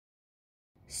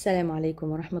Assalamu alaikum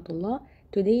wa rahmatullah.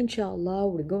 Today inshallah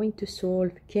we're going to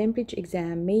solve Cambridge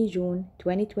exam May-June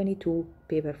 2022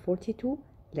 paper 42.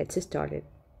 Let's start it.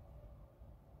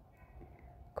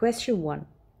 Question 1.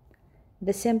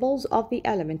 The symbols of the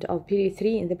element of period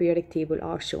 3 in the periodic table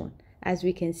are shown. As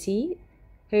we can see,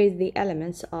 here is the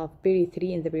elements of period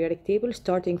 3 in the periodic table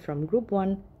starting from group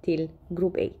 1 till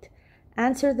group 8.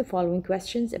 Answer the following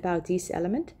questions about this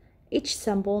element. Each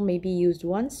symbol may be used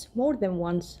once, more than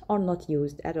once, or not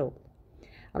used at all.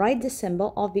 Write the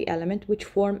symbol of the element which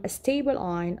form a stable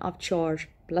ion of charge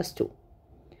 +2.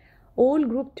 All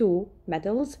group 2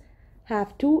 metals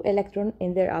have 2 electrons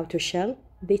in their outer shell.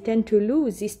 They tend to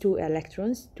lose these 2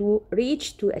 electrons to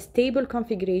reach to a stable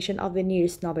configuration of the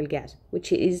nearest noble gas,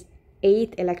 which is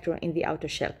 8 electrons in the outer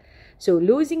shell. So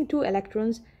losing 2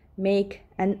 electrons make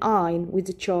an ion with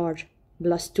a charge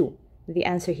 +2. The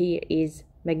answer here is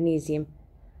magnesium.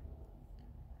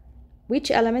 Which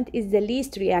element is the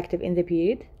least reactive in the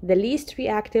period? The least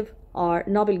reactive are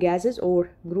noble gases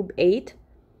or group 8.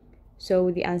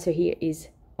 So the answer here is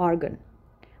argon.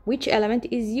 Which element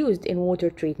is used in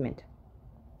water treatment?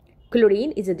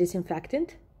 Chlorine is a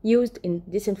disinfectant used in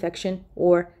disinfection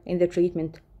or in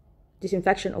the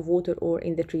disinfection of water or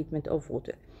in the treatment of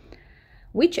water.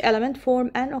 Which element form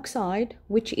an oxide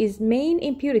which is main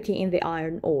impurity in the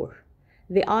iron ore?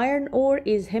 The iron ore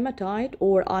is hematite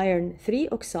or iron 3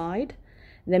 oxide.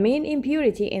 The main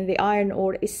impurity in the iron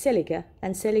ore is silica,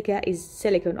 and silica is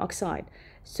silicon oxide.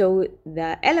 So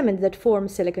the element that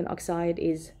forms silicon oxide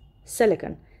is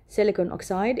silicon. Silicon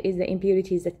oxide is the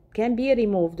impurities that can be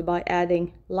removed by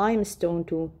adding limestone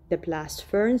to the blast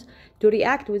furnace to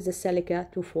react with the silica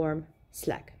to form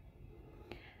slag.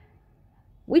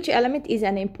 Which element is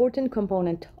an important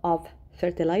component of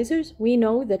fertilizers? We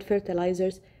know that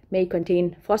fertilizers may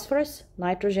contain phosphorus,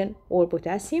 nitrogen, or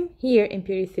potassium. Here in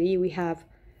period 3 we have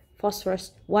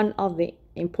phosphorus, one of the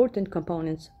important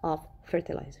components of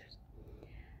fertilizers.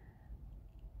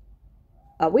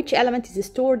 Which element is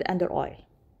stored under oil?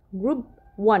 Group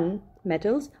 1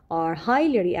 metals are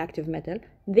highly reactive metal.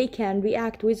 They can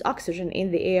react with oxygen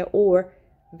in the air or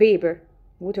vapor,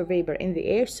 water vapor in the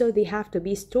air, so they have to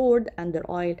be stored under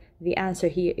oil. The answer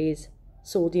here is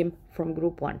sodium from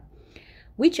group 1.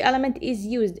 Which element is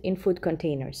used in food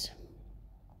containers?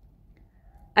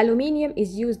 Aluminium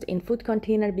is used in food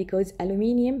container because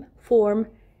aluminium form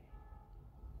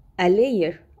a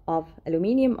layer of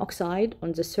aluminium oxide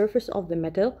on the surface of the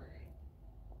metal.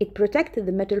 It protects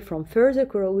the metal from further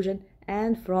corrosion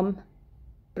and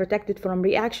protected from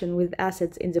reaction with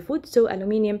acids in the food, so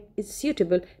aluminium is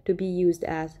suitable to be used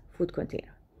as food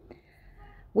container.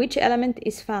 Which element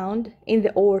is found in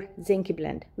the ore zinc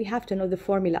blend? We have to know the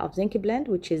formula of zinc blend,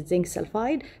 which is zinc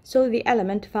sulfide. So the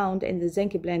element found in the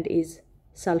zinc blend is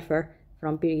sulfur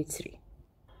from period 3.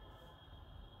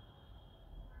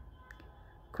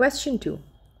 Question 2.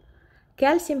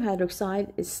 Calcium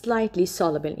hydroxide is slightly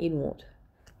soluble in water.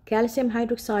 Calcium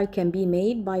hydroxide can be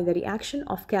made by the reaction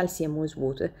of calcium with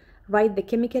water. Write the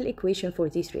chemical equation for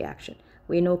this reaction.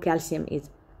 We know calcium is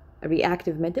a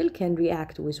reactive metal, can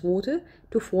react with water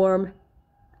to form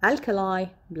alkali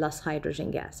plus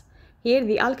hydrogen gas. Here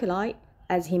the alkali,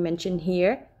 as he mentioned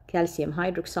here, calcium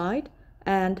hydroxide,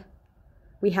 and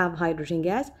we have hydrogen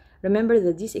gas. Remember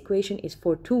that this equation is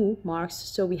for 2 marks,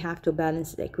 so we have to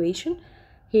balance the equation.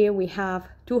 Here we have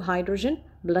 2 hydrogen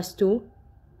plus 2,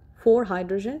 4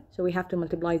 hydrogen, so we have to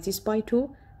multiply this by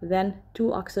 2, then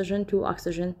 2 oxygen, 2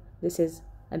 oxygen. This is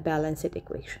a balanced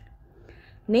equation.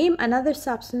 Name another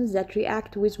substance that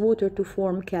reacts with water to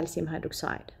form calcium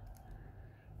hydroxide.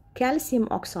 Calcium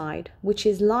oxide, which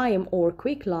is lime or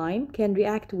quicklime, can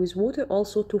react with water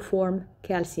also to form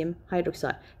calcium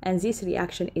hydroxide, and this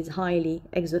reaction is highly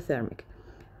exothermic.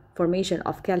 Formation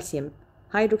of calcium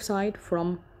hydroxide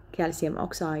from calcium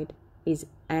oxide is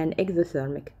an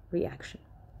exothermic reaction.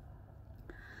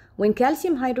 When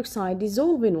calcium hydroxide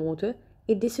dissolves in water,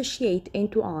 it dissociates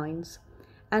into ions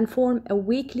and form a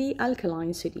weakly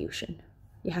alkaline solution.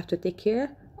 You have to take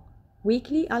care,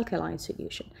 weakly alkaline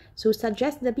solution. So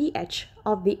suggest the pH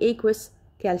of the aqueous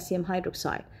calcium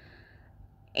hydroxide.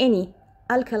 Any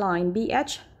alkaline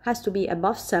pH has to be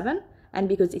above 7, and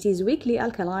because it is weakly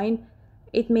alkaline,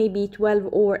 it may be 12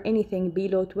 or anything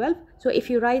below 12. So if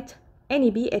you write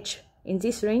any pH in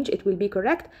this range, it will be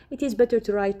correct. It is better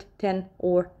to write 10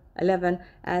 or 11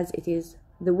 as it is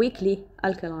the weakly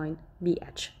alkaline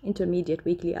pH, intermediate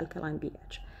weakly alkaline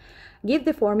pH. Give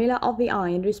the formula of the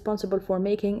ion responsible for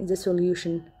making the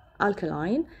solution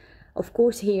alkaline. Of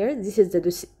course, here this is the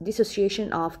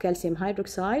dissociation of calcium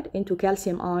hydroxide into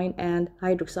calcium ion and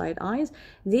hydroxide ions.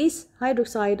 This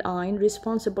hydroxide ion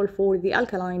responsible for the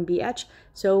alkaline pH,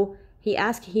 so He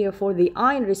asked here for the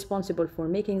ion responsible for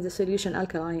making the solution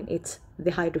alkaline. It's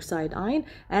the hydroxide ion,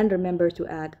 and remember to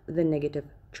add the negative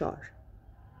charge.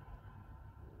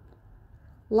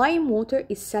 Lime water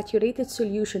is saturated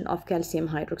solution of calcium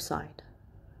hydroxide.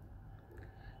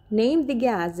 Name the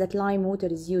gas that lime water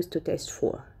is used to test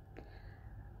for.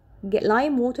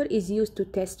 Lime water is used to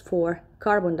test for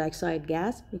carbon dioxide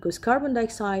gas because carbon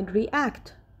dioxide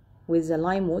react with the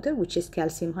lime water, which is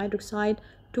calcium hydroxide,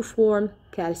 to form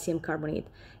calcium carbonate.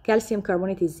 Calcium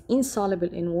carbonate is insoluble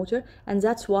in water, and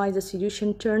that's why the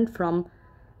solution turned from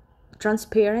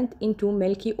transparent into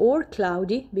milky or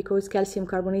cloudy, because calcium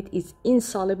carbonate is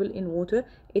insoluble in water.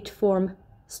 It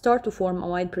start to form a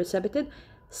white precipitate,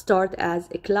 start as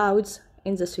a clouds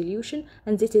in the solution,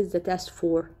 and this is the test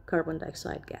for carbon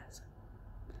dioxide gas.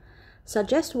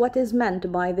 Suggest what is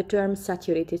meant by the term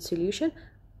saturated solution.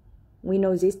 We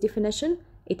know this definition.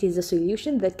 It is a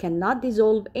solution that cannot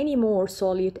dissolve any more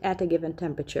solute at a given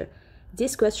temperature.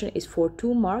 This question is for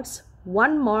 2 marks.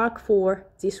 1 mark for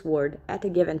this word, at a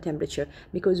given temperature,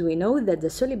 because we know that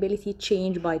the solubility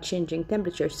change by changing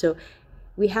temperature. So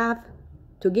we have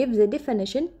to give the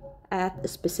definition at a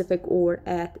specific or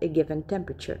at a given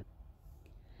temperature.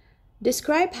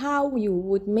 Describe how you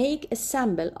would make a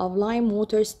sample of lime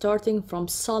water starting from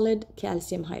solid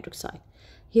calcium hydroxide.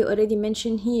 He already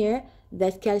mentioned here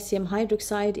that calcium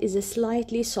hydroxide is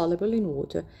slightly soluble in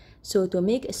water. So to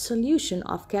make a solution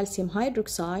of calcium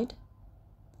hydroxide,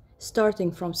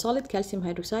 starting from solid calcium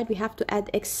hydroxide, we have to add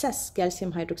excess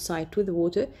calcium hydroxide to the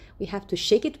water. We have to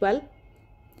shake it well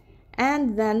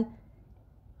and then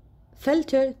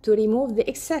filter to remove the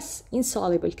excess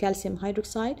insoluble calcium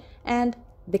hydroxide, and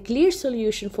the clear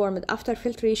solution formed after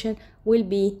filtration will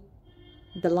be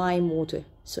the lime water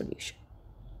solution.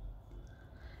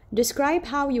 Describe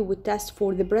how you would test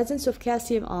for the presence of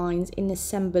calcium ions in a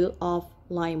sample of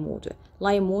lime water.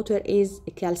 Lime water is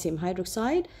a calcium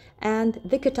hydroxide, and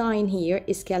the cation here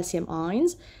is calcium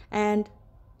ions, and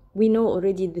we know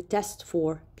already the test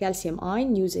for calcium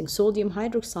ion using sodium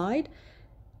hydroxide.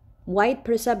 White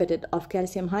precipitate of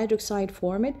calcium hydroxide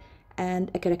formed,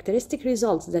 and a characteristic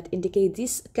result that indicate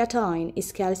this cation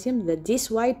is calcium, that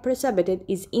this white precipitate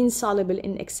is insoluble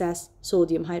in excess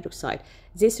sodium hydroxide.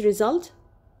 This result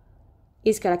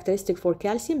is characteristic for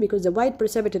calcium because the white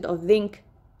precipitate of zinc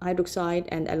hydroxide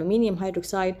and aluminium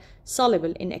hydroxide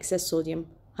soluble in excess sodium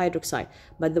hydroxide,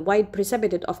 but the white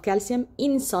precipitate of calcium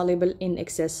insoluble in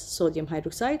excess sodium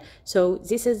hydroxide. So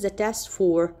this is the test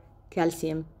for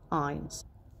calcium ions.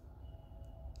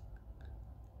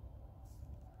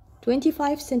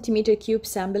 25 centimeter cube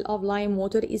sample of lime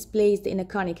water is placed in a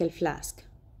conical flask.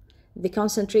 The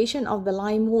concentration of the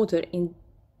lime water in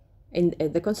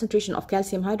the concentration of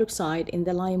calcium hydroxide in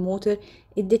the lime water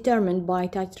is determined by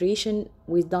titration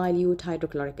with dilute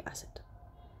hydrochloric acid.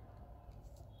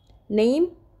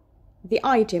 Name the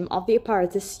item of the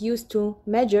apparatus used to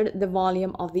measure the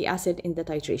volume of the acid in the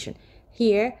titration.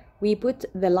 Here we put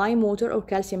the lime water or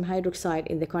calcium hydroxide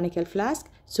in the conical flask.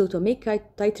 So to make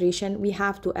titration, we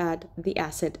have to add the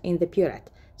acid in the burette.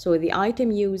 So the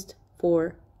item used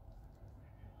for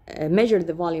measure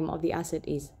the volume of the acid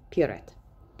is burette.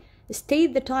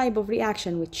 State the type of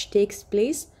reaction which takes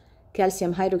place.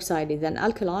 Calcium hydroxide is an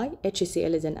alkali,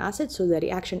 HCl is an acid, so the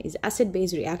reaction is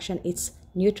acid-base reaction, it's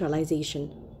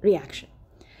neutralization reaction.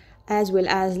 As well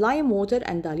as lime water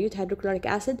and dilute hydrochloric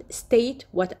acid, state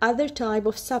what other type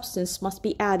of substance must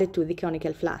be added to the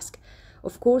conical flask.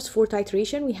 Of course, for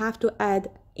titration, we have to add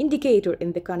indicator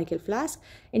in the conical flask.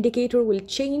 Indicator will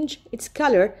change its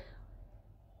color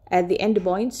at the end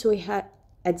point, so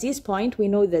at this point, we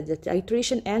know that the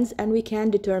titration ends and we can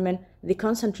determine the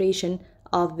concentration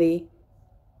of the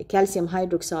calcium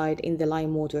hydroxide in the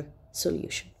lime water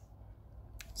solution.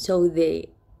 So the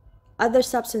other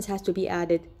substance has to be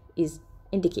added is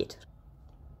indicator.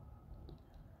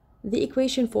 The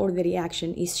equation for the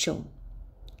reaction is shown.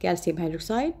 Calcium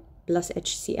hydroxide plus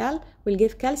HCl will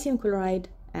give calcium chloride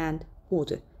and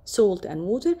water. Salt and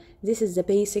water, this is the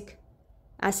basic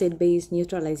acid-base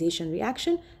neutralization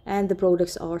reaction, and the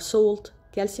products are salt,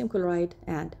 calcium chloride,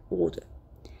 and water.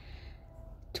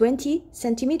 20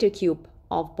 centimeter cube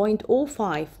of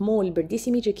 0.05 mole per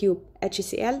decimeter cube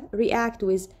HCl react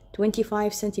with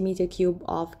 25 centimeter cube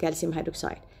of calcium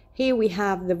hydroxide. Here we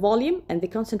have the volume and the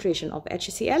concentration of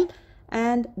HCl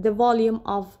and the volume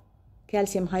of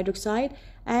calcium hydroxide,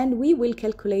 and we will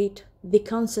calculate the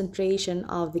concentration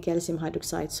of the calcium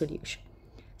hydroxide solution.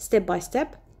 Step by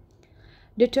step,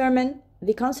 determine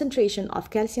the concentration of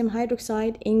calcium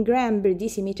hydroxide in gram per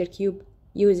decimeter cube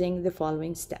using the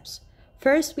following steps.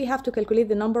 First, we have to calculate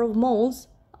the number of moles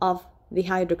of the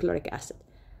hydrochloric acid.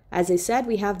 As I said,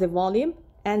 we have the volume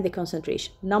and the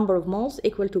concentration. Number of moles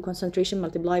equal to concentration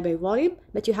multiplied by volume,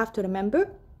 but you have to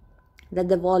remember that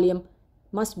the volume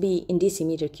must be in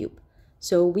decimeter cube.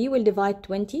 So we will divide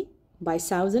 20 by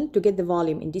 1000 to get the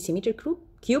volume in decimeter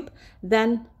cube.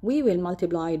 Then we will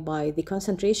multiply it by the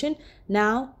concentration.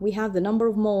 Now we have the number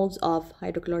of moles of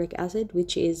hydrochloric acid,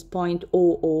 which is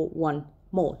 0.001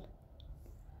 mole.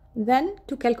 Then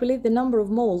to calculate the number of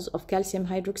moles of calcium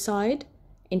hydroxide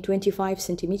in 25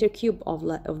 centimeter cube of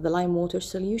the lime water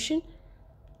solution,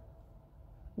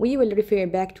 we will refer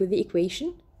back to the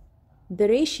equation. The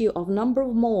ratio of number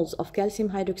of moles of calcium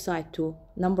hydroxide to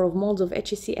number of moles of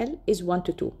HCl is 1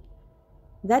 to 2.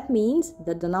 That means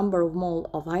that the number of mole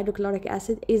of hydrochloric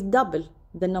acid is double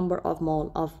the number of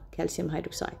mole of calcium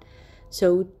hydroxide.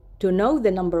 So to know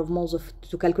the number of moles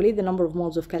to calculate the number of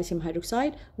moles of calcium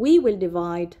hydroxide, we will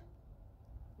divide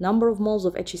number of moles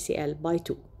of HCl by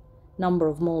 2. Number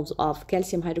of moles of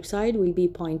calcium hydroxide will be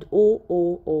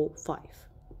 0.0005.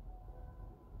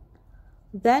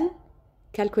 Then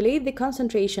calculate the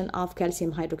concentration of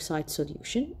calcium hydroxide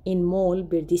solution in mole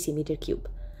per decimeter cube.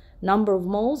 Number of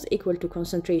moles equal to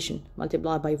concentration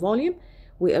multiplied by volume.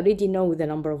 We already know the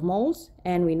number of moles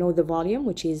and we know the volume,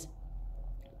 which is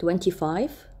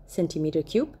 25 centimeter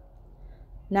cube.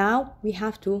 Now we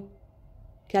have to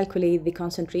calculate the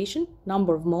concentration,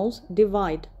 number of moles,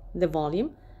 divide the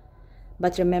volume.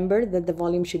 But remember that the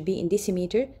volume should be in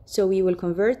decimeter, so we will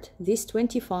convert this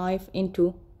 25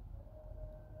 into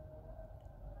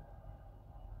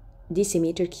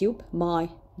decimeter cube by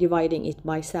dividing it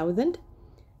by 1000.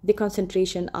 The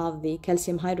concentration of the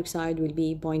calcium hydroxide will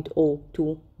be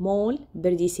 0.02 mole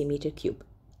per decimeter cube.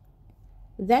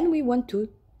 Then we want to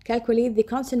calculate the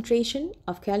concentration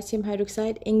of calcium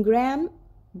hydroxide in gram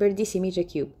per decimeter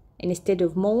cube. Instead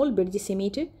of mole per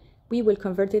decimeter, we will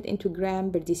convert it into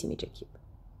gram per decimeter cube.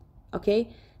 Okay,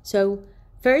 so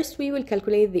first we will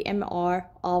calculate the MR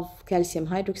of calcium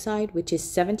hydroxide, which is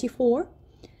 74.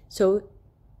 So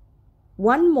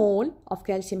 1 mole of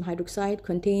calcium hydroxide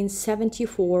contains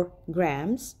 74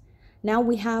 grams. Now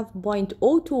we have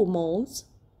 0.02 moles,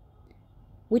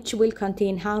 which will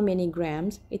contain how many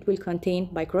grams? It will contain,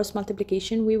 by cross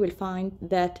multiplication, we will find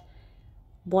that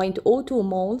 0.02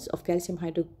 moles of calcium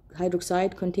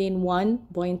hydroxide contain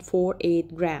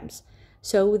 1.48 grams.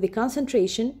 So the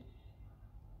concentration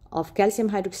of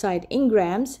calcium hydroxide in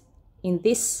grams in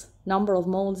this number of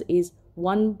moles is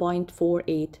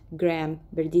 1.48 gram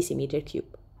per decimeter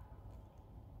cube.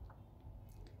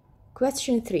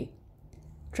 Question 3.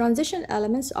 Transition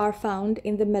elements are found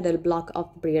in the middle block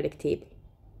of the periodic table.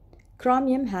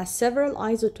 Chromium has several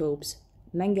isotopes.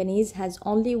 Manganese has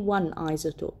only one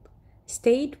isotope.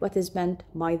 State what is meant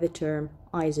by the term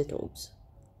isotopes.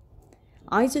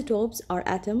 Isotopes are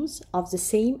atoms of the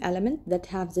same element that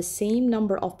have the same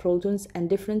number of protons and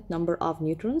different number of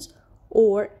neutrons,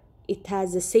 or it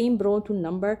has the same proton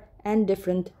number and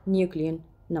different nucleon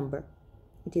number.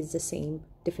 It is the same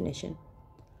definition.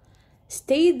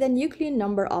 State the nucleon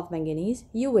number of manganese.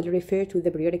 You will refer to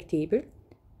the periodic table.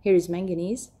 Here is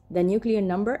manganese. The nucleon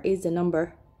number is the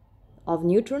number of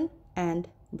neutron and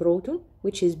proton,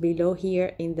 which is below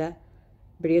here in the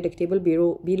periodic table,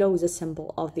 below the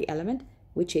symbol of the element,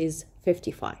 which is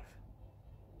 55.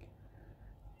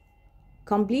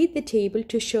 Complete the table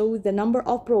to show the number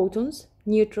of protons,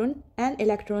 neutron and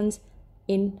electrons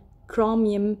in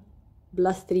chromium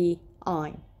 +3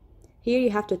 ion. Here you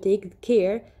have to take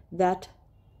care that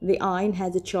the ion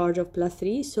has a charge of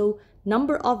 +3, so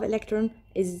number of electron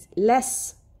is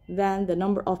less than the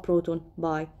number of proton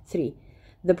by 3.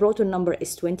 The proton number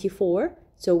is 24,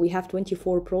 so we have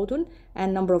 24 proton,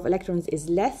 and number of electrons is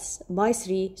less by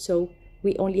 3, so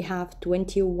we only have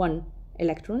 21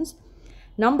 electrons.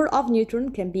 Number of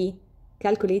neutron can be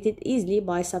calculated easily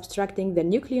by subtracting the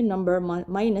nucleon number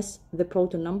minus the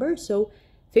proton number, so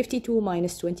 52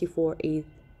 minus 24 is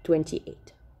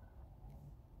 28.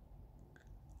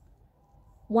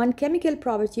 One chemical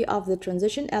property of the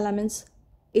transition elements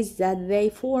is that they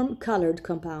form colored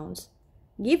compounds.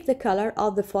 Give the color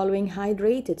of the following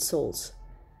hydrated salts.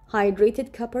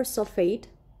 Hydrated copper sulfate.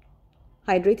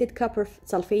 Hydrated copper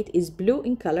sulfate is blue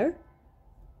in color.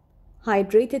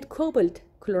 Hydrated cobalt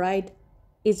chloride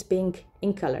is pink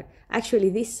in color. Actually,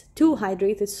 these two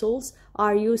hydrated salts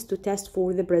are used to test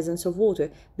for the presence of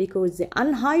water, because the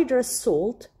anhydrous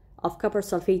salt of copper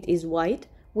sulfate is white.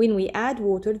 When we add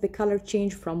water, the color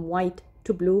changes from white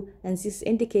to blue, and this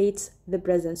indicates the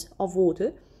presence of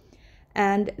water.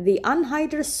 And the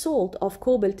anhydrous salt of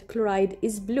cobalt chloride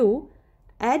is blue.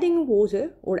 Adding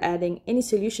water or adding any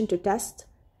solution to test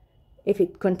if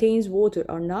it contains water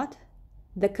or not,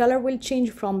 the color will change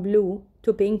from blue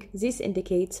to pink. This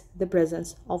indicates the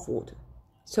presence of water.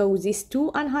 So these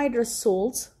two anhydrous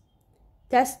salts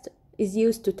test is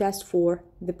used to test for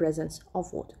the presence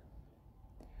of water.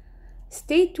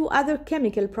 State two other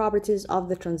chemical properties of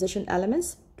the transition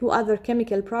elements. Two other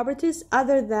chemical properties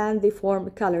other than they form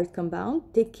a colored compound.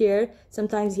 Take care,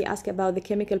 sometimes he asks about the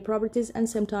chemical properties and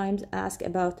sometimes ask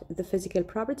about the physical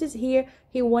properties. Here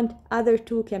he wants other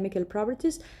two chemical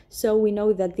properties. So we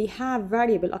know that they have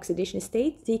variable oxidation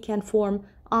states. They can form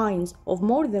ions of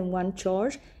more than one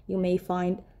charge. You may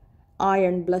find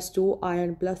iron +2,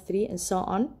 iron +3, and so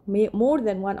on, more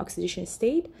than one oxidation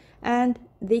state, and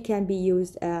they can be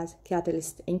used as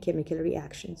catalysts in chemical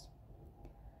reactions.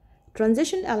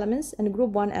 Transition elements and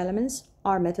group 1 elements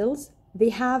are metals. They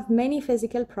have many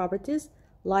physical properties,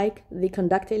 like they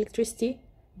conduct electricity,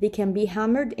 they can be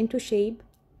hammered into shape.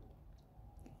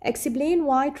 Explain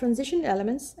why transition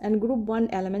elements and group 1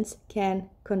 elements can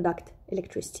conduct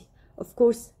electricity. Of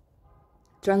course,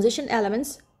 transition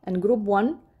elements and group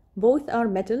 1 both are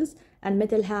metals, and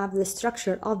metal have the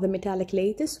structure of the metallic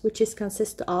lattice, which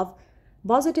consists of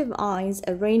positive ions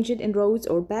arranged in rows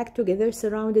or back together,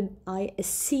 surrounded by a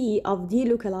sea of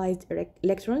delocalized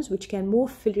electrons which can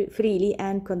move freely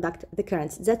and conduct the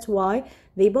currents. That's why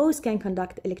they both can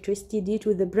conduct electricity, due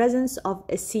to the presence of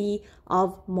a sea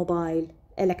of mobile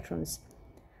electrons.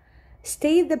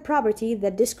 State the property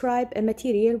that describe a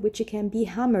material which can be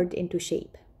hammered into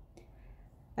shape.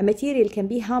 A material can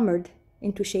be hammered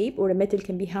into shape, or a metal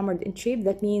can be hammered into shape.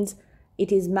 That means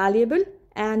it is malleable,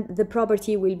 and the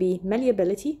property will be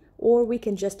malleability, or we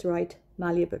can just write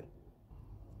malleable.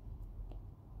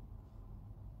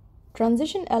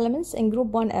 Transition elements and group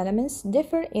 1 elements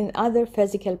differ in other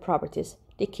physical properties.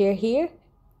 Take care here,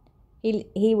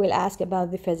 he will ask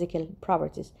about the physical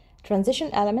properties.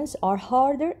 Transition elements are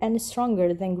harder and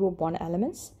stronger than group 1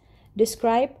 elements.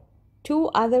 Describe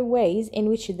two other ways in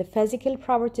which the physical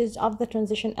properties of the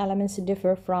transition elements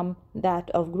differ from that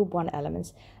of group 1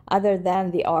 elements. Other than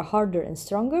they are harder and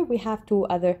stronger, we have two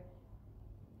other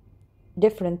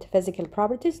different physical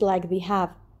properties, like they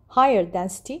have higher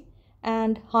density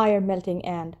and higher melting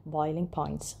and boiling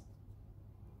points.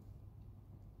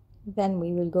 Then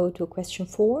we will go to question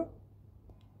 4.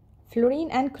 Fluorine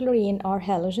and chlorine are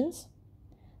halogens.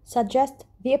 Suggest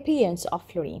the appearance of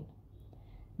fluorine.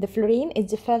 The fluorine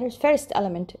is the first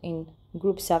element in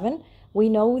group 7. We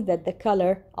know that the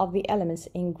color of the elements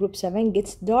in group 7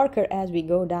 gets darker as we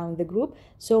go down the group.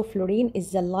 So fluorine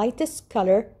is the lightest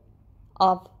color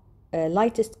in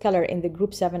the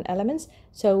group 7 elements.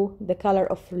 So the color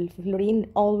of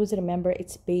fluorine, always remember,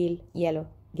 it's pale yellow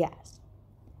gas.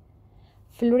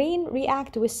 Fluorine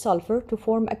reacts with sulfur to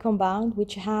form a compound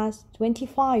which has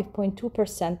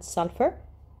 25.2% sulfur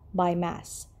by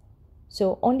mass.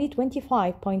 So only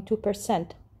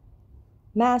 25.2%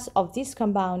 mass of this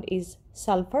compound is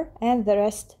sulfur, and the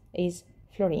rest is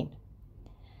fluorine.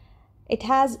 It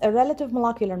has a relative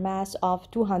molecular mass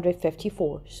of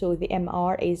 254, so the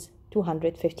MR is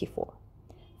 254.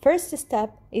 First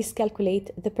step is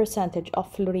calculate the percentage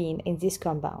of fluorine in this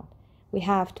compound. We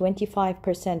have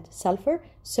 25% sulfur,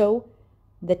 so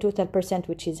the total percent,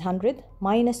 which is 100,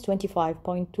 minus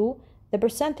 25.2, the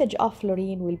percentage of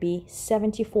fluorine will be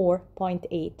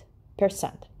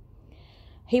 74.8%.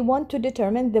 He wants to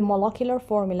determine the molecular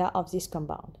formula of this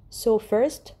compound. So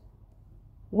first,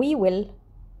 we will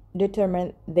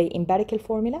determine the empirical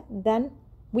formula, then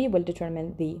we will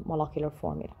determine the molecular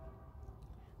formula.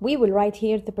 We will write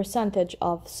here the percentage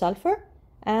of sulfur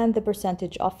and the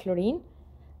percentage of fluorine.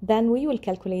 Then we will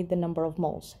calculate the number of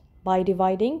moles by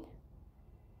dividing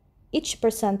each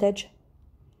percentage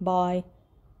by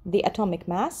the atomic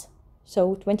mass.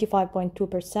 So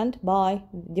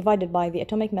 25.2% divided by the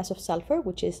atomic mass of sulfur,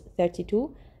 which is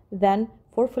 32. Then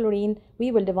for fluorine,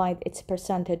 we will divide its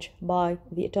percentage by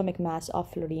the atomic mass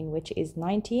of fluorine, which is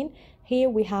 19. Here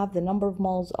we have the number of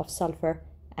moles of sulfur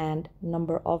and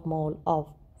number of mole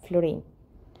of fluorine.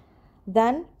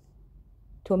 Then,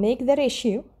 to make the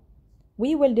ratio,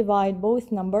 we will divide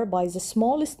both number by the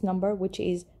smallest number, which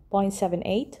is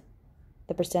 0.78,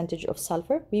 the percentage of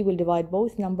sulfur. We will divide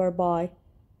both number by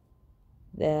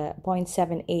the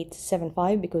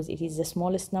 0.7875 because it is the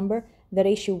smallest number. The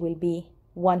ratio will be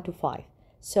 1 to 5.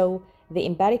 So the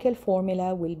empirical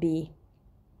formula will be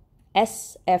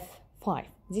SF5.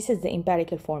 This is the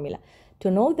empirical formula. To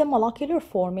know the molecular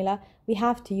formula, we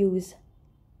have to use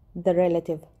the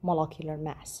relative molecular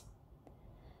mass.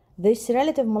 This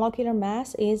relative molecular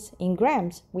mass is in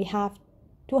grams. We have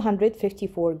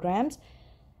 254 grams.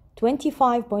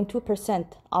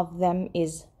 25.2% of them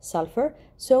is sulfur.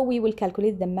 So we will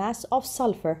calculate the mass of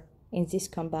sulfur in this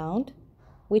compound,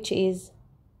 which is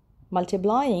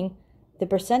multiplying the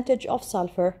percentage of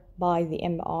sulfur by the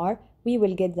MR, we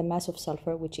will get the mass of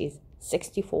sulfur, which is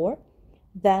 64.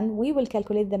 Then we will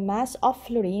calculate the mass of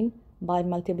fluorine by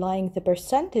multiplying the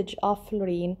percentage of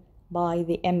fluorine by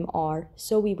the MR.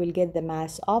 So we will get the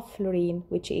mass of fluorine,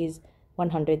 which is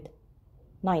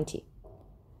 190.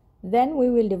 Then we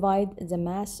will divide the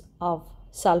mass of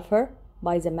sulfur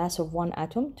by the mass of one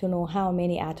atom to know how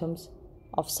many atoms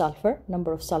of sulfur,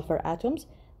 number of sulfur atoms.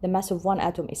 The mass of one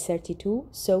atom is 32,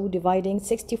 so dividing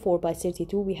 64 by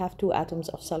 32, we have 2 atoms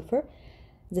of sulfur.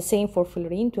 The same for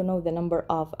fluorine. To know the number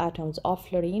of atoms of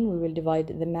fluorine, we will divide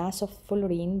the mass of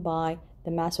fluorine by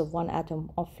the mass of one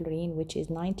atom of fluorine, which is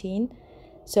 19.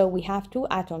 So we have 2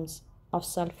 atoms of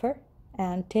sulfur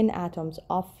and 10 atoms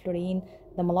of fluorine.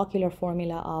 The molecular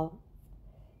formula of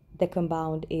the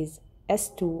compound is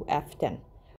S2F10.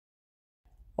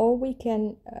 Or we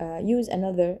can use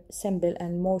another simple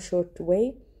and more short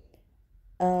way,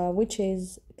 which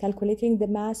is calculating the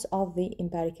mass of the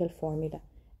empirical formula.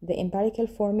 The empirical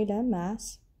formula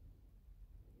mass,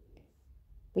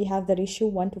 we have the ratio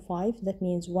 1 to 5. That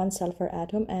means 1 sulfur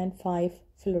atom and 5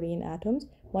 fluorine atoms.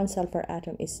 1 sulfur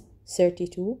atom is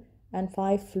 32 and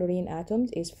 5 fluorine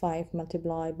atoms is 5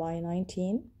 multiplied by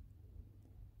 19.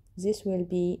 This will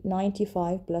be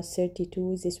 95 plus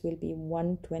 32. This will be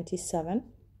 127.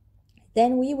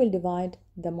 Then we will divide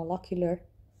the molecular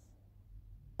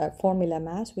formula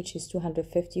mass, which is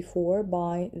 254,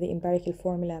 by the empirical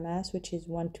formula mass, which is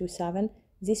 127.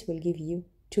 This will give you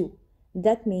 2.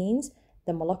 That means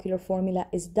the molecular formula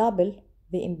is double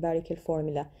the empirical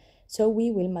formula. So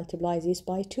we will multiply this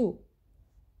by 2.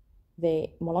 The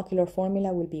molecular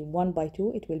formula will be 1 by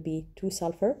 2. It will be 2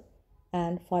 sulfur,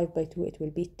 and 5 by 2, it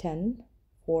will be 10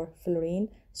 for fluorine.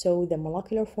 So the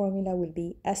molecular formula will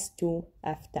be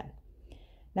S2F10.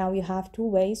 Now you have 2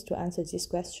 ways to answer this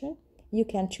question. You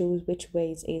can choose which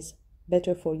way is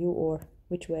better for you or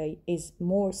which way is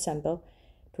more simple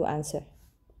to answer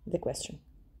the question.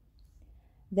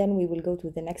 Then we will go to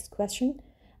the next question.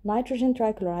 Nitrogen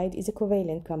trichloride is a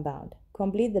covalent compound.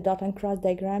 Complete the dot and cross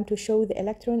diagram to show the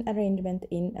electron arrangement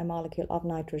in a molecule of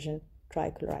nitrogen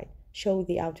trichloride. Show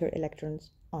the outer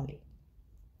electrons only.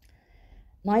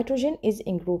 Nitrogen is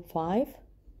in group 5.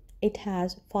 It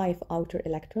has 5 outer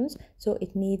electrons, so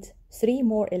it needs 3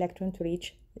 more electrons to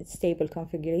reach its stable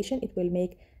configuration. It will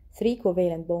make 3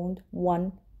 covalent bonds,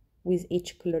 1 with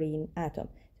each chlorine atom.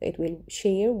 So it will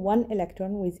share 1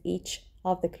 electron with each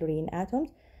of the chlorine atoms,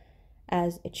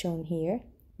 as it's shown here.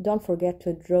 Don't forget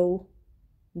to draw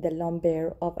the lone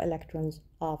pair of electrons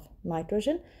of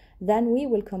nitrogen. Then we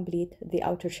will complete the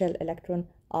outer shell electron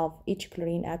of each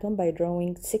chlorine atom by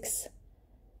drawing 6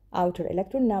 outer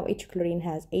electrons. Now each chlorine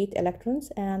has 8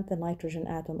 electrons and the nitrogen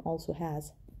atom also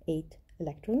has 8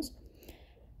 electrons.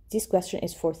 This question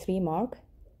is for 3 marks.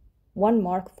 1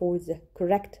 mark for the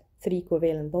correct 3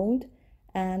 covalent bond,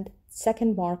 and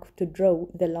 2nd mark to draw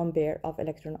the lone pair of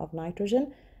electron of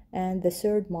nitrogen, and the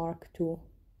 3rd mark to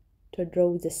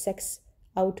draw the 6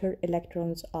 outer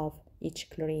electrons of each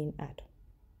chlorine atom.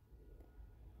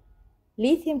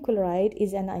 Lithium chloride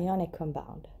is an ionic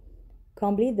compound.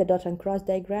 Complete the dot and cross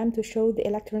diagram to show the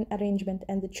electron arrangement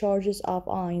and the charges of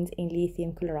ions in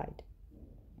lithium chloride.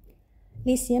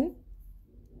 Lithium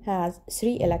has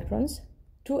 3 electrons,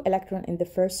 2 electrons in the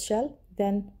first shell,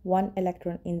 then 1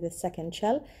 electron in the second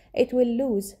shell. It will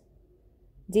lose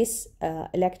this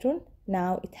electron.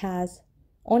 Now it has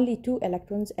only 2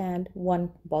 electrons and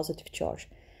 1 positive charge.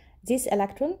 This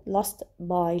electron lost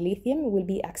by lithium will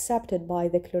be accepted by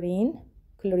the chlorine.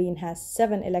 Chlorine has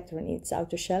 7 electrons in its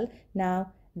outer shell.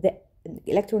 Now the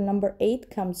electron number 8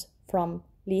 comes from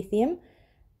lithium,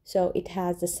 so it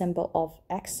has the symbol of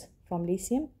X from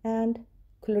lithium, and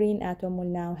chlorine atom will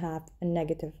now have a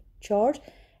negative charge.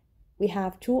 We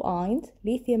have 2 ions,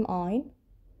 lithium ion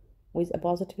with a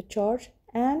positive charge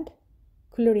and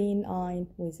chlorine ion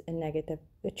with a negative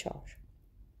charge.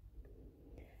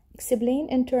 Explain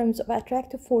in terms of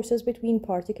attractive forces between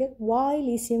particles why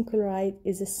lithium chloride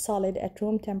is a solid at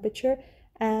room temperature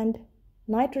and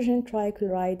nitrogen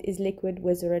trichloride is liquid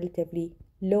with a relatively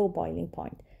low boiling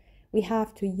point. We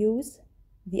have to use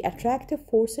the attractive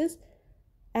forces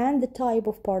and the type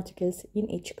of particles in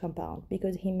each compound,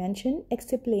 because he mentioned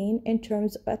explain in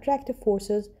terms of attractive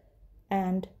forces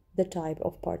and the type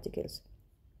of particles.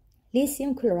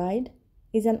 Lithium chloride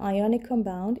is an ionic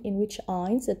compound in which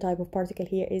ions, the type of particle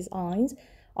here is ions,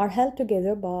 are held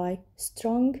together by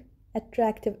strong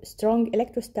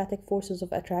electrostatic forces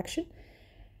of attraction,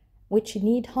 which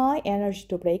need high energy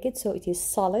to break it, so it is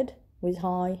solid with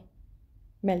high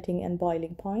melting and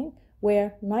boiling point,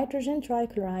 where nitrogen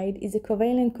trichloride is a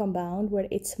covalent compound where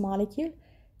its molecule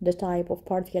The type of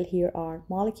particle here are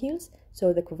molecules.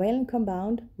 So the covalent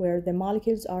compound, where the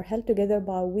molecules are held together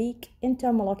by weak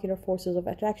intermolecular forces of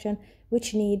attraction,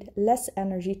 which need less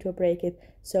energy to break it,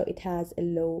 so it has a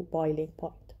low boiling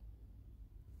point.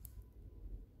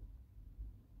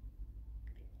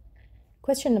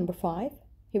 Question number 5.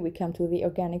 Here we come to the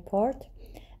organic part.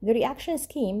 The reaction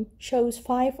scheme shows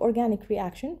 5 organic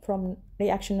reactions from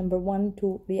reaction number 1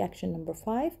 to reaction number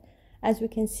 5. As we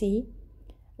can see,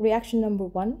 reaction number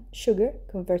 1, sugar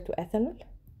convert to ethanol.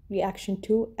 Reaction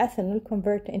 2, ethanol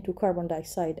convert into carbon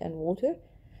dioxide and water.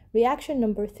 Reaction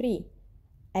number 3,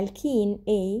 alkene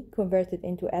A converted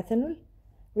into ethanol.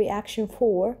 Reaction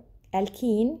 4,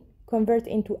 alkene convert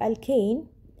into alkane.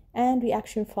 And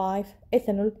reaction 5,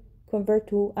 ethanol convert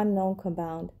to unknown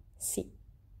compound C.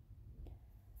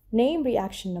 Name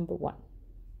reaction number 1.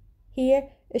 Here,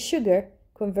 a sugar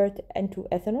convert into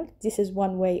ethanol. This is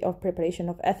one way of preparation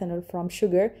of ethanol from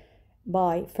sugar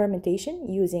by fermentation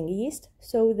using yeast.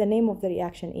 So the name of the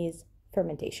reaction is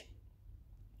fermentation.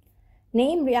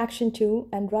 Name reaction 2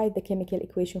 and write the chemical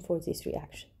equation for this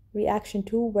reaction. Reaction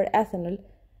 2, where ethanol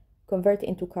convert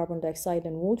into carbon dioxide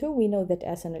and water. We know that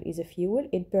ethanol is a fuel.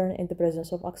 It burns in the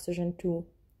presence of oxygen to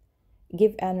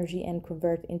give energy and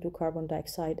convert into carbon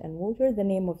dioxide and water. The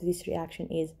name of this reaction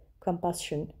is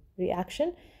combustion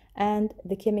reaction. And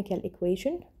the chemical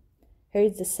equation, here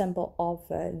is the symbol of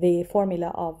the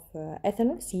formula of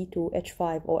ethanol,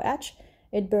 C2H5OH.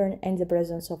 It burns in the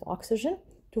presence of oxygen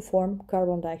to form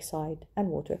carbon dioxide and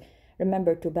water.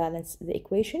 Remember to balance the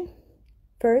equation.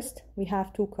 First, we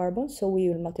have 2 carbons, so we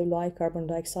will multiply carbon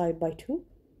dioxide by 2.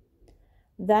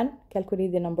 Then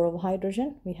calculate the number of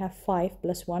hydrogen. We have 5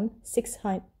 plus 1, 6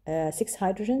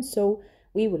 hydrogen. So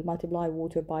we will multiply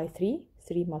water by 3.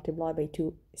 3 multiplied by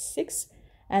 2 is 6.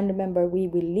 And remember, we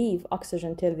will leave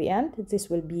oxygen till the end. This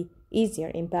will be easier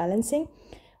in balancing.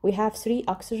 We have 3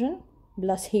 oxygen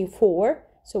plus here 4.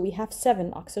 So we have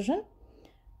 7 oxygen.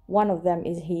 One of them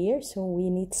is here. So we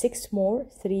need 6 more.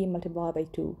 3 multiplied by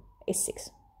 2 is 6.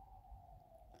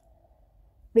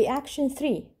 Reaction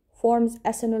 3. Forms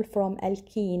ethanol from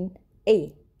alkene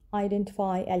A.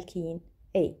 Identify alkene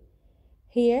A.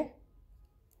 Here,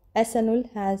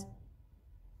 ethanol has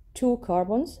 2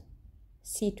 carbons,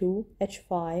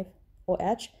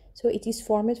 C2H5OH. So it is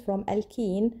formed from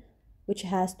alkene, which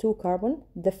has 2 carbons.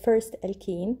 The first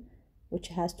alkene, which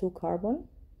has 2 carbons,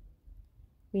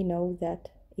 we know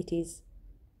that it is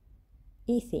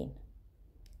ethene.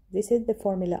 This is the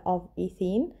formula of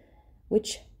ethene,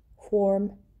 which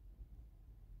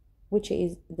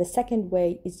is the second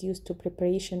way is used to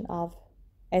preparation of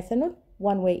ethanol.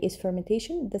 One way is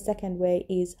fermentation. The second way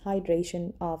is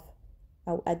hydration of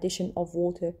addition of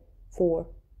water for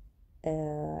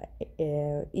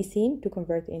ethene to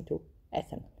convert into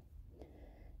ethanol.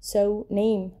 So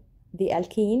name the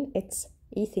alkene, it's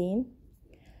ethene.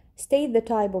 State the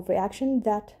type of reaction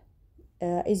that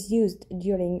is used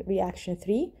during reaction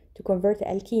 3 to convert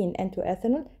alkene into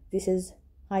ethanol. This is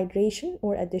hydration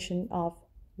or addition of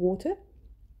water.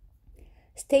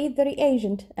 State the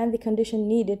reagent and the condition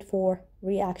needed for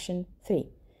reaction 3.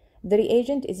 The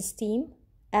reagent is steam.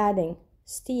 Adding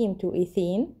steam to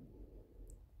ethene.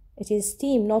 It is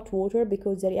steam, not water,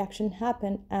 because the reaction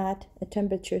happened at a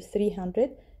temperature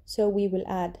 300. So we will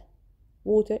add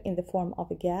water in the form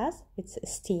of a gas. It's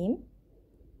steam.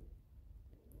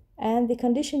 And the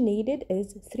condition needed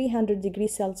is 300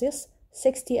 degrees Celsius,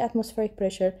 60 atmospheric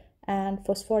pressure, and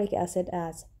phosphoric acid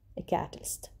as a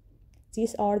catalyst.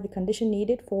 These are the conditions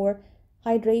needed for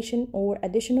hydration or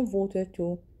addition of water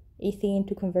to ethene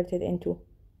to convert it into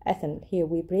ethanol. Here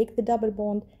we break the double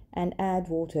bond and add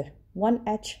water. 1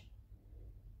 H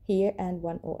here and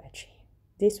 1 OH.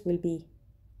 This will be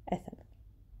ethanol.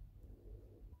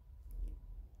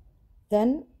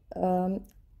 Then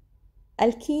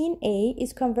alkene A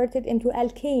is converted into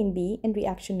alkane B in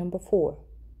reaction number 4.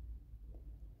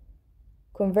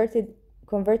 Converting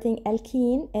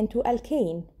alkene into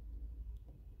alkane.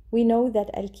 We know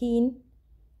that alkene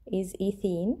is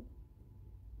ethene,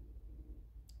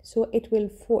 so it will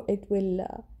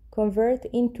convert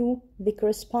into the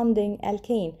corresponding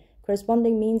alkane.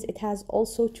 Corresponding means it has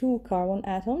also 2 carbon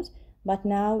atoms, but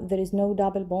now there is no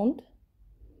double bond.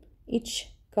 Each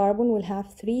carbon will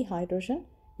have 3 hydrogen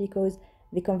because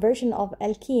the conversion of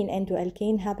alkene into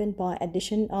alkane happened by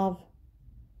addition of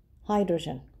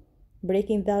hydrogen,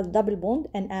 breaking the double bond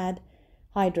and add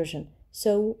hydrogen.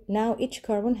 So now each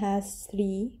carbon has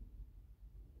 3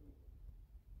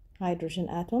 hydrogen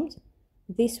atoms.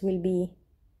 This will be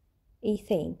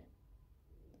ethane.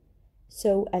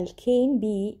 So alkane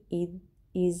B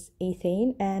is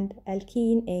ethane and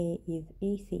alkene A is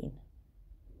ethene.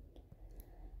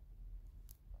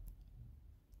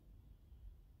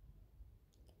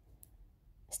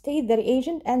 State the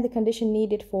reagent and the condition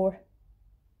needed for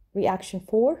reaction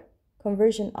 4,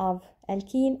 conversion of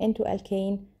alkene into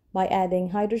alkane by adding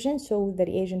hydrogen. So the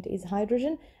reagent is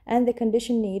hydrogen, and the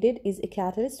condition needed is a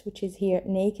catalyst, which is here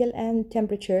nickel, and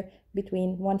temperature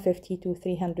between 150 to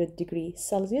 300 degrees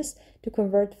Celsius to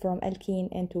convert from alkene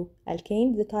into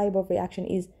alkane. The type of reaction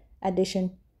is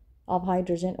addition of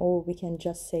hydrogen, or we can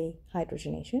just say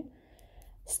hydrogenation.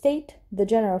 State the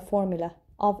general formula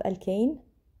of alkane.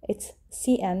 It's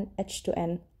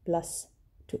CnH2n plus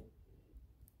 2.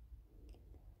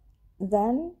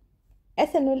 Then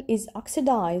ethanol is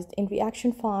oxidized in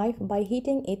reaction 5 by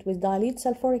heating it with dilute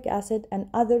sulfuric acid and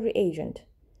other reagent.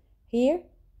 Here,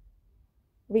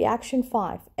 reaction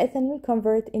 5, ethanol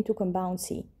convert into compound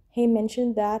C. He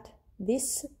mentioned that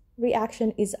this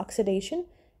reaction is oxidation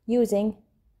using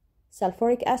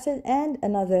sulfuric acid and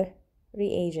another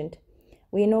reagent.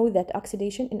 We know that in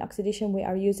oxidation we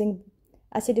are using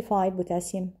acidified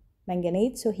potassium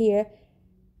manganate. So here,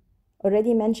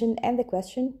 already mentioned in the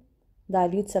question,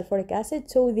 dilute sulfuric acid.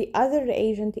 So the other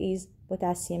reagent is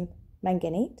potassium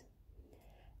manganate.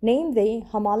 Name the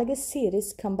homologous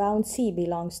series compound C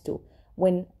belongs to.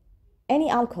 When any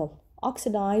alcohol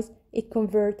oxidized, it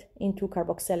converts into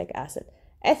carboxylic acid.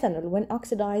 Ethanol, when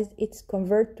oxidized, it's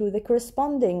convert to the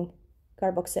corresponding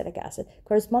carboxylic acid.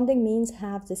 Corresponding means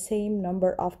have the same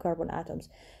number of carbon atoms.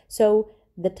 So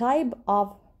the type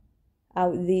of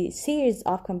the series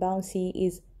of compound C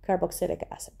is carboxylic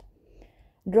acid.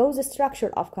 Draw the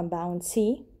structure of compound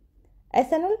C.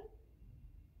 Ethanol,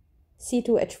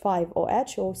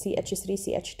 C2H5OH or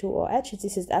CH3CH2OH.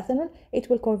 This is ethanol. It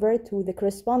will convert to the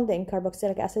corresponding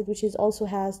carboxylic acid, which also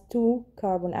has 2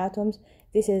 carbon atoms.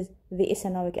 This is the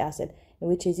ethanoic acid,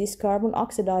 which is this carbon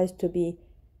oxidized to be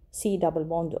C double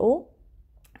bond O.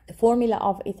 The formula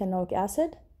of ethanoic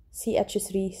acid,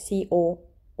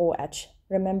 CH3COOH.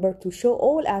 Remember to show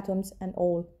all atoms and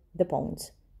all the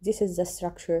bonds. This is the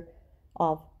structure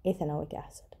of ethanoic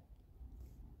acid.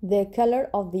 The color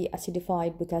of the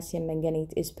acidified potassium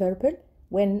manganate is purple.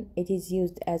 When it is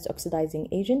used as oxidizing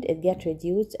agent, it gets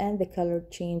reduced and the color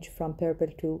change from purple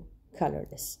to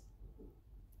colorless.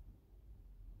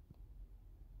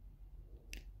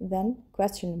 Then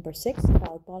question number 6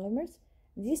 about polymers.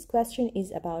 This question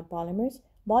is about polymers.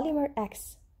 Polymer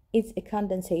X is a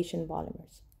condensation polymer.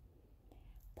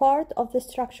 Part of the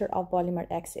structure of polymer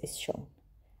X is shown.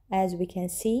 As we can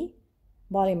see,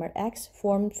 polymer X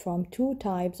formed from 2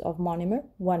 types of monomer,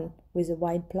 one with a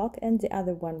white block and the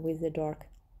other one with a dark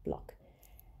block.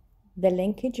 The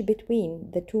linkage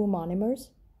between the 2 monomers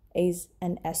is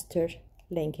an ester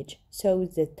linkage. So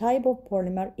the type of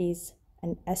polymer is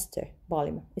an ester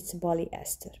polymer. It's a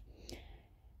polyester.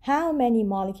 How many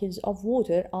molecules of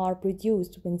water are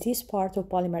produced when this part of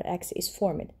polymer X is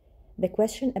formed? The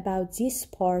question about this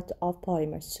part of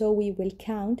polymer. So we will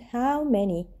count how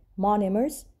many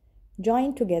monomers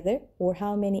joined together or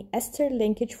how many ester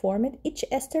linkage formed. Each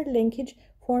ester linkage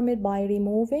formed by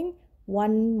removing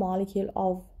one molecule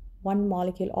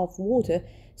of water.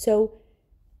 So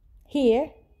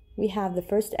here we have the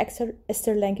first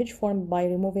ester linkage formed by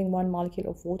removing one molecule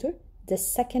of water. The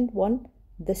second one,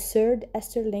 the third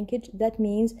ester linkage. That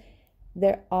means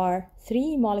there are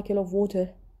 3 molecules of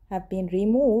water have been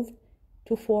removed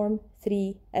to form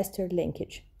 3 ester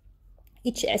linkage.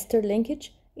 Each ester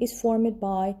linkage is formed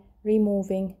by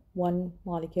removing one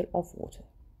molecule of water.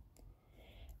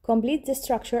 Complete the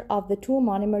structure of the 2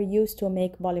 monomers used to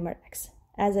make polymer X.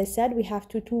 As I said, we have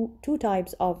two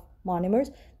types of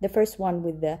monomers. The first one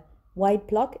with the white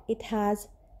block, it has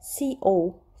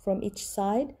CO from each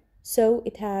side, so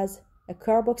it has a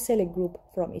carboxylic group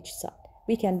from each side.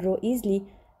 We can draw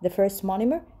easily the first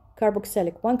monomer,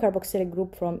 one carboxylic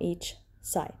group from each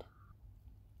side.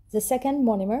 The second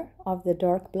monomer of the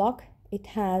dark block, it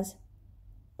has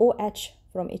OH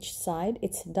from each side.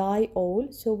 It's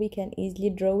diol, so we can easily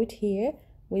draw it here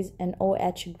with an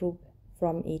OH group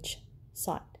from each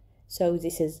side. So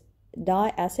this is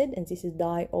diacid and this is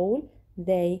diol.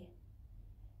 They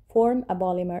form a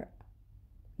polymer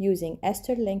using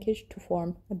ester linkage to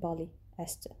form a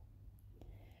polyester.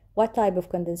 What type of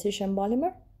condensation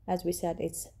polymer? As we said,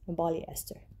 it's a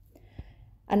polyester.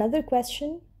 Another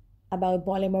question about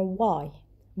polymer Y.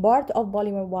 Part of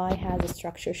polymer Y has a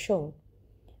structure shown.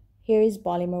 Here is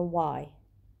polymer Y.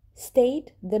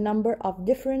 State the number of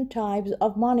different types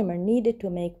of monomer needed to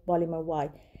make polymer Y.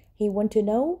 He wants to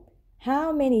know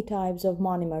how many types of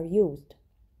monomer used.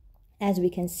 As we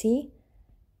can see,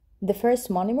 the first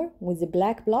monomer with the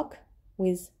black block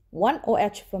with one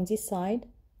OH from this side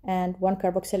and one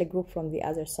carboxylic group from the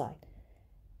other side.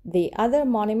 The other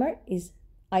monomer is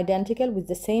identical with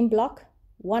the same block,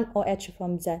 one OH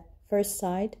from the first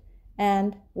side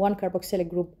and one carboxylic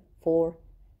group for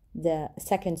the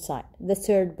second side. The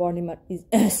third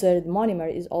monomer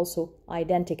is also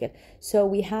identical. So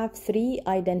we have 3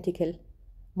 identical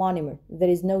monomer. There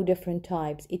is no different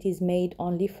types. It is made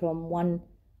only from one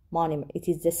monomer. It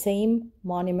is the same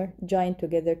monomer joined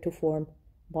together to form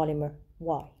polymer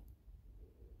Y.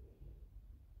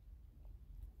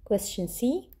 Question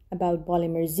C about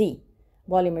polymer Z.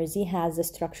 Polymer Z has the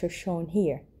structure shown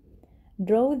here.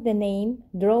 Draw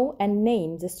and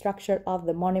name the structure of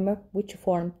the monomer which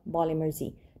form polymer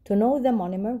Z. To know the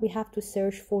monomer, we have to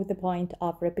search for the point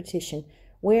of repetition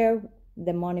where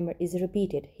the monomer is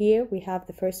repeated. Here we have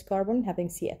the first carbon having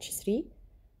CH3,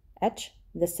 H,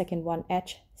 the second one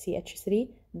H, CH3,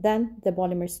 then the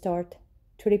polymer start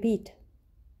to repeat.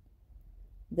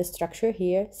 The structure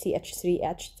here,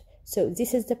 CH3H. So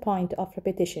this is the point of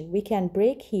repetition. We can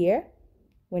break here.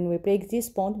 When we break this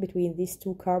bond between these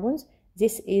 2 carbons,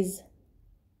 this is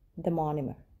the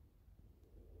monomer.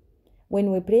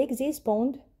 When we break this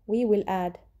bond, we will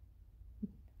add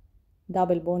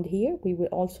double bond here. We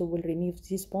will also remove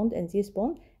this bond,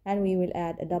 and we will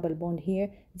add a double bond here.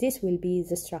 This will be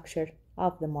the structure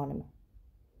of the monomer.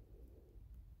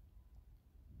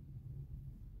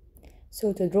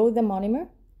 So to draw the monomer,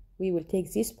 we will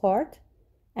take this part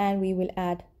and we will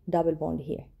add double bond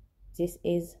here. This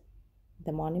is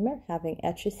the monomer having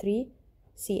H3,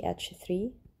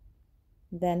 CH3,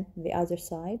 then the other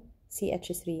side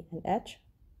CH3 and H.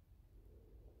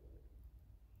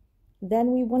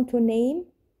 Then we want to name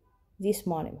this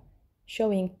monomer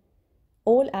showing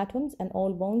all atoms and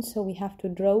all bonds, so we have to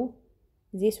draw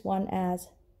this one as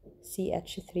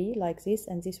CH3 like this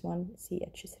and this one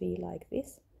CH3 like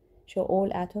this. Show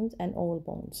all atoms and all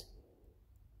bonds.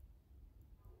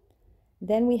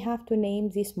 Then we have to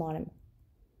name this monomer.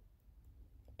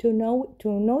 To know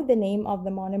the name of the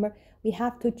monomer, we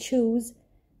have to choose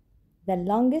the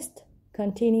longest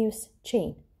continuous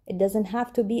chain. It doesn't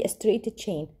have to be a straight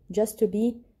chain, just to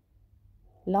be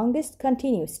longest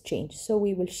continuous chain. So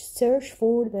we will search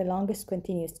for the longest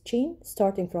continuous chain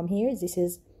starting from here. This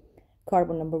is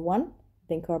carbon number 1,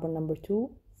 then carbon number 2,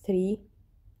 3,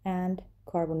 and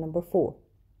carbon number 4.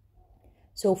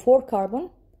 So 4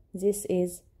 carbon, this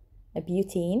is a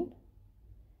butane,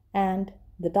 and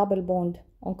the double bond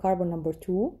on carbon number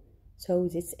 2, so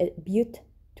this is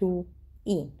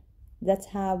but2ene. That's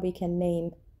how we can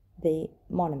name the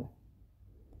monomer.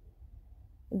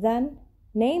 Then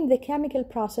name the chemical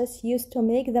process used to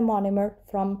make the monomer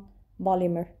from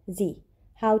polymer Z.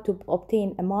 How to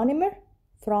obtain a monomer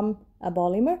from a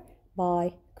polymer?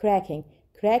 By cracking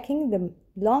the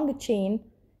long chain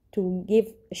to give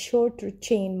a shorter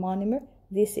chain monomer.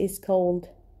 This is called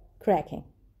cracking.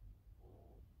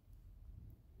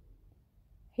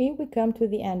 Here we come to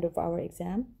the end of our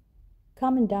exam.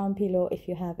 Comment down below if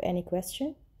you have any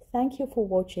question. Thank you for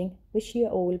watching. Wish you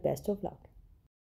all best of luck.